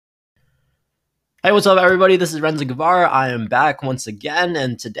Hey, what's up, everybody? This is Renzo Guevara. I am back once again,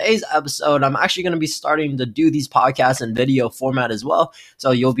 and today's episode, I'm actually going to be starting to do these podcasts in video format as well.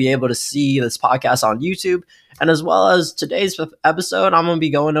 So you'll be able to see this podcast on YouTube, and as well as today's episode, I'm going to be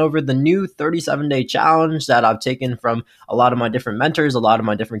going over the new 37-day challenge that I've taken from a lot of my different mentors, a lot of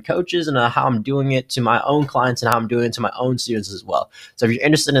my different coaches, and how I'm doing it to my own clients and how I'm doing it to my own students as well. So if you're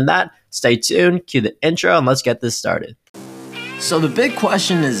interested in that, stay tuned, cue the intro, and let's get this started. So the big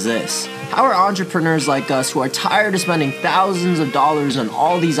question is this: how are entrepreneurs like us, who are tired of spending thousands of dollars on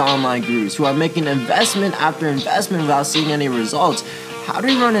all these online gurus, who are making investment after investment without seeing any results, how do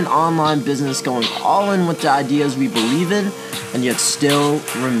we run an online business going all in with the ideas we believe in and yet still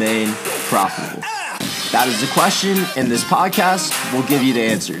remain profitable? That is the question. In this podcast, we'll give you the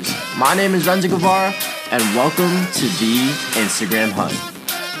answers. My name is Renzo Guevara, and welcome to the Instagram Hunt.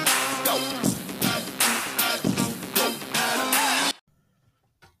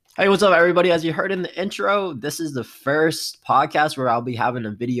 Hey, what's up, everybody? As you heard in the intro, this is the first podcast where I'll be having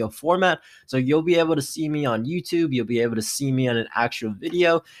a video format. So you'll be able to see me on YouTube. You'll be able to see me on an actual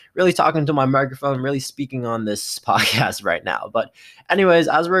video, really talking to my microphone, really speaking on this podcast right now. But anyways,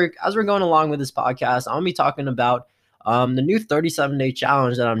 as we're going along with this podcast, I'll be talking about the new 37-day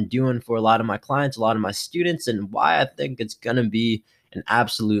challenge that I'm doing for a lot of my clients, a lot of my students, and why I think it's going to be an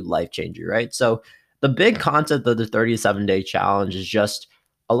absolute life changer, right? So the big concept of the 37-day challenge is just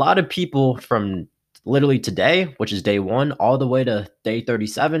a lot of people from literally today, which is day 1, all the way to day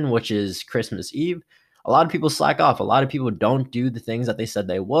 37, which is Christmas Eve, a lot of people slack off. A lot of people don't do the things that they said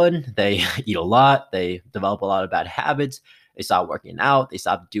they would. They eat a lot. They develop a lot of bad habits. They stop working out. They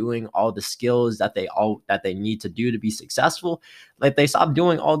stop doing all the skills that they need to do to be successful. Like, they stop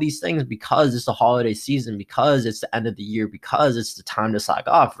doing all these things because it's the holiday season, because it's the end of the year, because it's the time to slack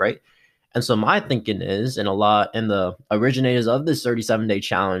off, right? And so my thinking is, and the originators of this 37-day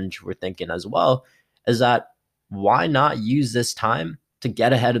challenge were thinking as well, is that why not use this time to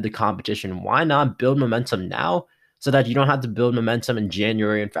get ahead of the competition? Why not build momentum now so that you don't have to build momentum in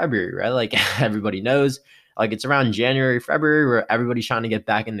January and February, right? Like everybody knows, like it's around January, February where everybody's trying to get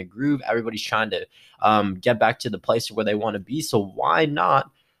back in the groove. Everybody's trying to get back to the place where they want to be. So why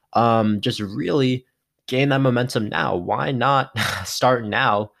not just really gain that momentum now? Why not start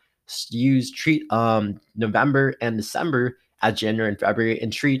now? Treat November and December as January and February,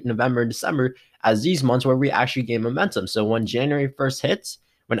 and treat November and December as these months where we actually gain momentum. So when January 1st hits,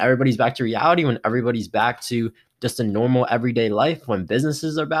 when everybody's back to reality, when everybody's back to just a normal everyday life, when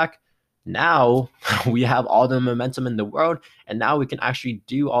businesses are back, now we have all the momentum in the world, and now we can actually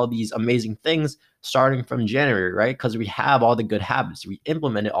do all these amazing things starting from January, right? Because we have all the good habits. We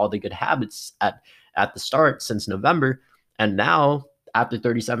implemented all the good habits at the start since November, and now after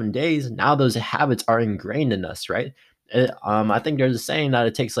 37 days, now those habits are ingrained in us, right? I think there's a saying that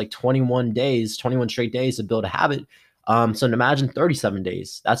it takes like 21 straight days to build a habit. So imagine 37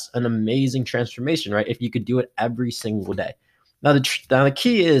 days. That's an amazing transformation, right? If you could do it every single day. Now, the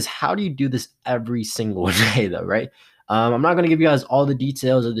key is, how do you do this every single day, though, right? I'm not going to give you guys all the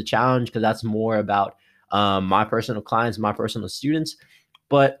details of the challenge because that's more about my personal clients, my personal students.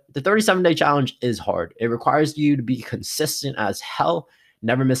 But the 37-day challenge is hard. It requires you to be consistent as hell,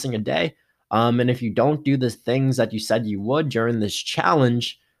 never missing a day. And if you don't do the things that you said you would during this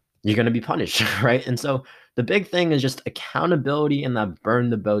challenge, you're going to be punished, right? And so the big thing is just accountability and that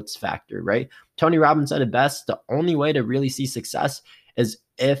burn the boats factor, right? Tony Robbins said it best: the only way to really see success is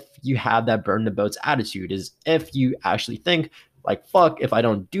if you have that burn the boats attitude, is if you actually think like, fuck, if I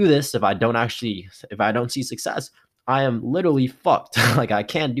don't do this, if I don't see success, I am literally fucked. Like, I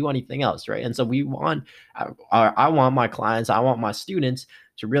can't do anything else, right? And so I want my clients, I want my students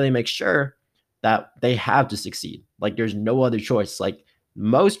to really make sure that they have to succeed. Like, there's no other choice. Like,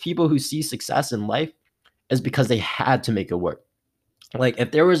 most people who see success in life is because they had to make it work. Like,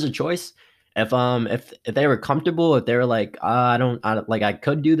 if there was a choice, if they were comfortable, if they were like, I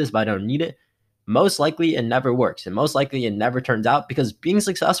could do this, but I don't need it, most likely it never works, and most likely it never turns out, because being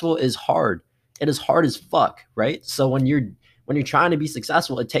successful is hard. It is hard as fuck, right? So when you're trying to be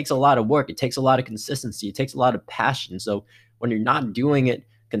successful, it takes a lot of work. It takes a lot of consistency. It takes a lot of passion. So when you're not doing it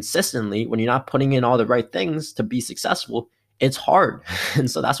consistently, when you're not putting in all the right things to be successful, it's hard.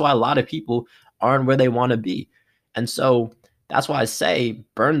 And so that's why a lot of people aren't where they want to be. And so that's why I say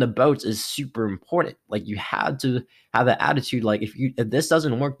burn the boats is super important. Like, you have to have that attitude. Like, if this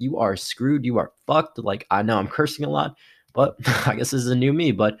doesn't work, you are screwed. You are fucked. Like, I know I'm cursing a lot, but I guess this is a new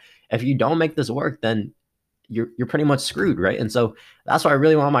me. But if you don't make this work, then you're pretty much screwed, right? And so that's what I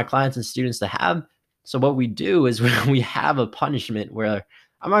really want my clients and students to have. So what we do is we have a punishment where,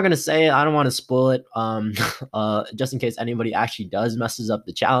 I'm not going to say it, I don't want to spoil it, just in case anybody actually does messes up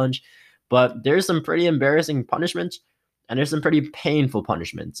the challenge. But there's some pretty embarrassing punishments and there's some pretty painful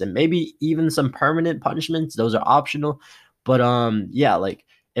punishments and maybe even some permanent punishments. Those are optional. But yeah, like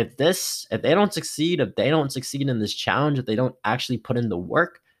if they don't succeed, if they don't succeed in this challenge, if they don't actually put in the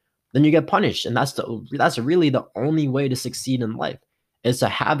work, then you get punished. And that's really the only way to succeed in life is to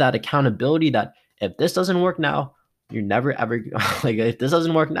have that accountability that if this doesn't work now, you're never ever like if this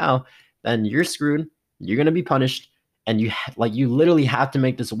doesn't work now, then you're screwed. You're gonna be punished, and you literally have to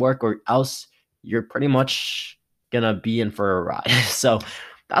make this work, or else you're pretty much gonna be in for a ride. So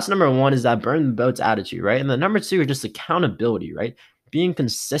that's number one, is that burn the boats attitude, right? And then number two is just accountability, right? Being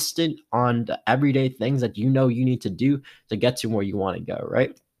consistent on the everyday things that you know you need to do to get to where you want to go,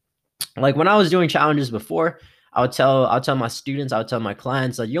 right? Like when I was doing challenges before, I'll tell my students, I'll tell my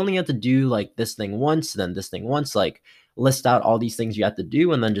clients that you only have to do like this thing once, then this thing once, like list out all these things you have to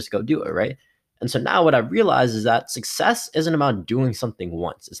do and then just go do it, right? And so now what I realize is that success isn't about doing something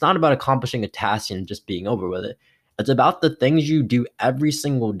once. It's not about accomplishing a task and just being over with it. It's about the things you do every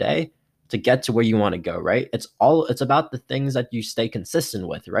single day to get to where you want to go, right? It's about the things that you stay consistent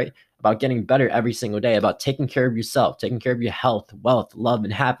with, right? About getting better every single day, about taking care of yourself, taking care of your health, wealth, love,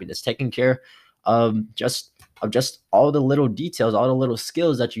 and happiness, taking care of just all the little details, all the little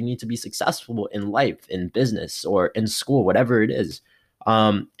skills that you need to be successful in life, in business, or in school, whatever it is.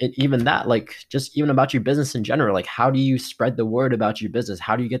 Even that, like just even about your business in general, like how do you spread the word about your business?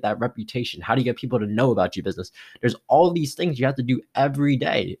 How do you get that reputation? How do you get people to know about your business? There's all these things you have to do every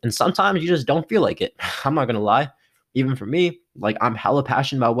day, and sometimes you just don't feel like it. I'm not gonna lie. Even for me, like I'm hella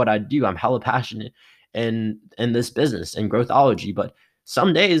passionate about what I do. I'm hella passionate in this business and growthology, but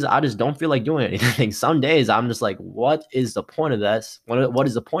some days I just don't feel like doing anything. Some days I'm just like, what is the point of this? What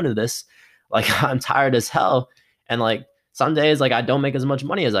is the point of this? Like I'm tired as hell. And like some days like I don't make as much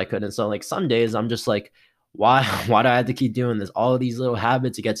money as I could. And so like some days I'm just like, why why do I have to keep doing this? All of these little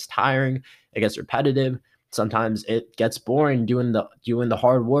habits, it gets tiring, it gets repetitive. Sometimes it gets boring doing the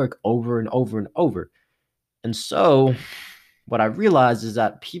hard work over and over and over. And so what I realized is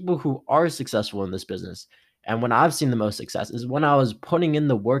that people who are successful in this business, and when I've seen the most success, is when I was putting in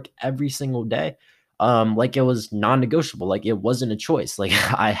the work every single day, like it was non-negotiable, like it wasn't a choice. Like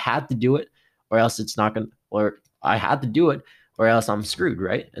I had to do it, or else it's not gonna, or I had to do it, or else I'm screwed,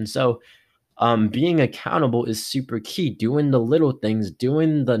 right? And so being accountable is super key. Doing the little things,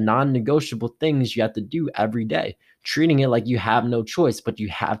 doing the non-negotiable things you have to do every day, treating it like you have no choice, but you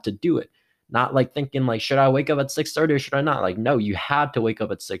have to do it. Not like thinking like, should I wake up at 6:30 or should I not? Like, no, you had to wake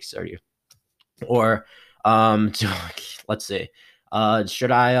up at 6:30. Or let's see.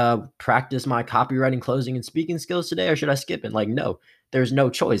 Should I practice my copywriting, closing, and speaking skills today, or should I skip it? Like, no, there's no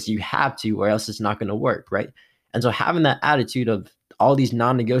choice. You have to, or else it's not going to work, right? And so having that attitude of all these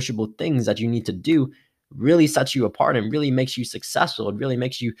non-negotiable things that you need to do really sets you apart and really makes you successful. It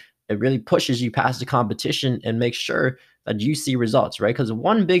really pushes you past the competition and makes sure that you see results, right? Because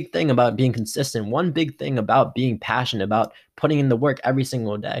one big thing about being consistent, one big thing about being passionate, about putting in the work every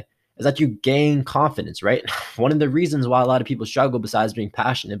single day, is that you gain confidence, right? One of the reasons why a lot of people struggle, besides being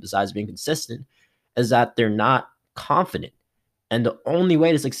passionate, besides being consistent, is that they're not confident. And the only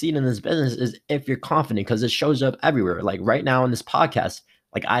way to succeed in this business is if you're confident, because it shows up everywhere. Like right now in this podcast,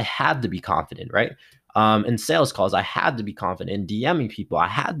 like I had to be confident, right? In sales calls, I had to be confident. In DMing people, I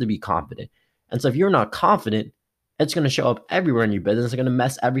had to be confident. And so if you're not confident, it's going to show up everywhere in your business. It's going to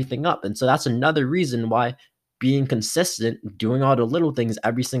mess everything up. And so that's another reason why being consistent, doing all the little things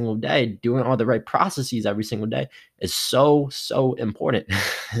every single day, doing all the right processes every single day is so, so important.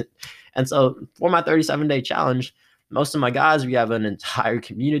 And so for my 37-day challenge, most of my guys, we have an entire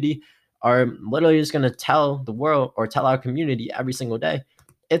community, are literally just going to tell the world or tell our community every single day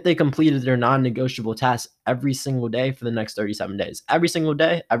if they completed their non-negotiable tasks every single day for the next 37 days. Every single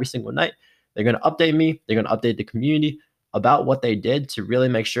day, every single night, they're going to update me. They're going to update the community about what they did to really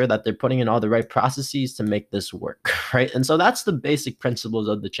make sure that they're putting in all the right processes to make this work, right? And so that's the basic principles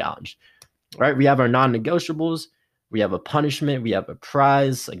of the challenge, right? We have our non-negotiables, we have a punishment, we have a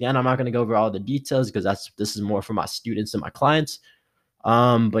prize. Again, I'm not going to go over all the details because this is more for my students and my clients.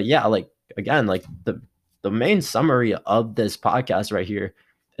 But yeah, like again, like the main summary of this podcast right here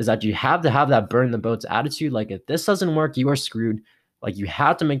is that you have to have that burn the boats attitude. Like if this doesn't work, you are screwed. Like you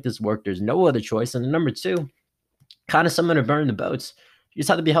have to make this work. There's no other choice. And number two, kind of similar to burn the boats, you just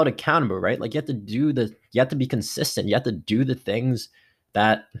have to be held accountable, right? Like you have to be consistent. You have to do the things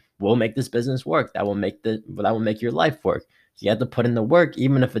that will make this business work, that will make your life work. So you have to put in the work,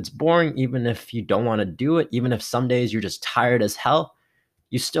 even if it's boring, even if you don't want to do it, even if some days you're just tired as hell,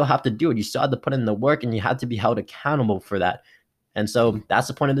 you still have to do it. You still have to put in the work and you have to be held accountable for that. And so that's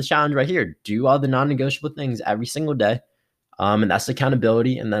the point of the challenge right here. Do all the non-negotiable things every single day. And that's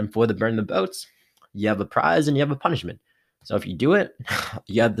accountability. And then for the burn the boats, you have a prize and you have a punishment. So if you do it,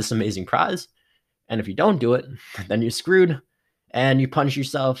 you have this amazing prize. And if you don't do it, then you're screwed and you punish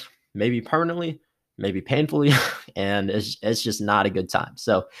yourself, maybe permanently, maybe painfully, and it's just not a good time.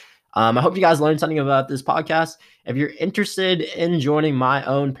 So I hope you guys learned something about this podcast. If you're interested in joining my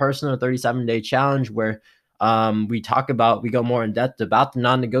own personal 37-day challenge where we go more in depth about the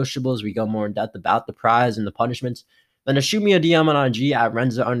non-negotiables, we go more in depth about the prize and the punishments, then just shoot me a DM on IG at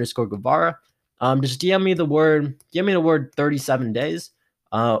Renzo_Guevara. Just DM me the word 37 days.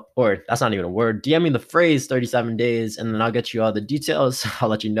 Or that's not even a word. DM me the phrase 37 days, and then I'll get you all the details. I'll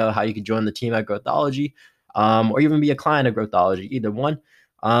let you know how you can join the team at Growthology, or even be a client at Growthology, either one.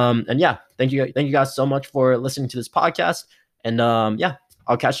 And yeah, thank you guys so much for listening to this podcast. And yeah,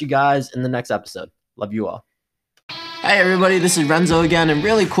 I'll catch you guys in the next episode. Love you all. Hey everybody, this is Renzo again, and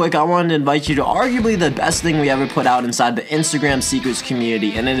really quick, I wanted to invite you to arguably the best thing we ever put out inside the Instagram Secrets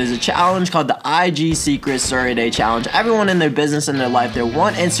community, and it is a challenge called the IG Secrets 30 Day Challenge. Everyone in their business and their life, they're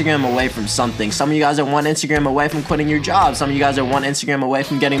one Instagram away from something. Some of you guys are one Instagram away from quitting your job. Some of you guys are one Instagram away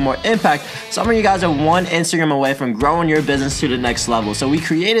from getting more impact. Some of you guys are one Instagram away from growing your business to the next level. So we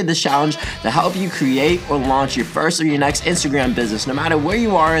created this challenge to help you create or launch your first or your next Instagram business. No matter where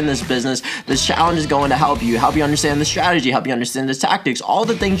you are in this business, this challenge is going to help you understand the strategy, help you understand the tactics, all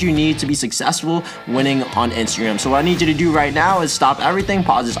the things you need to be successful winning on Instagram. So what I need you to do right now is stop everything,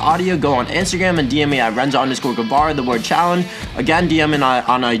 pause this audio, go on Instagram and DM me at Renzo_Guevara, the word challenge. Again, DM me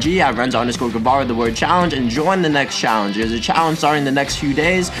on IG at Renzo_Guevara, the word challenge, and join the next challenge. There's a challenge starting the next few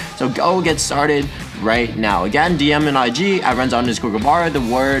days, so go get started right now. Again, DM me on IG at Renzo_Guevara, the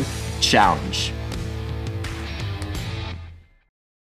word challenge.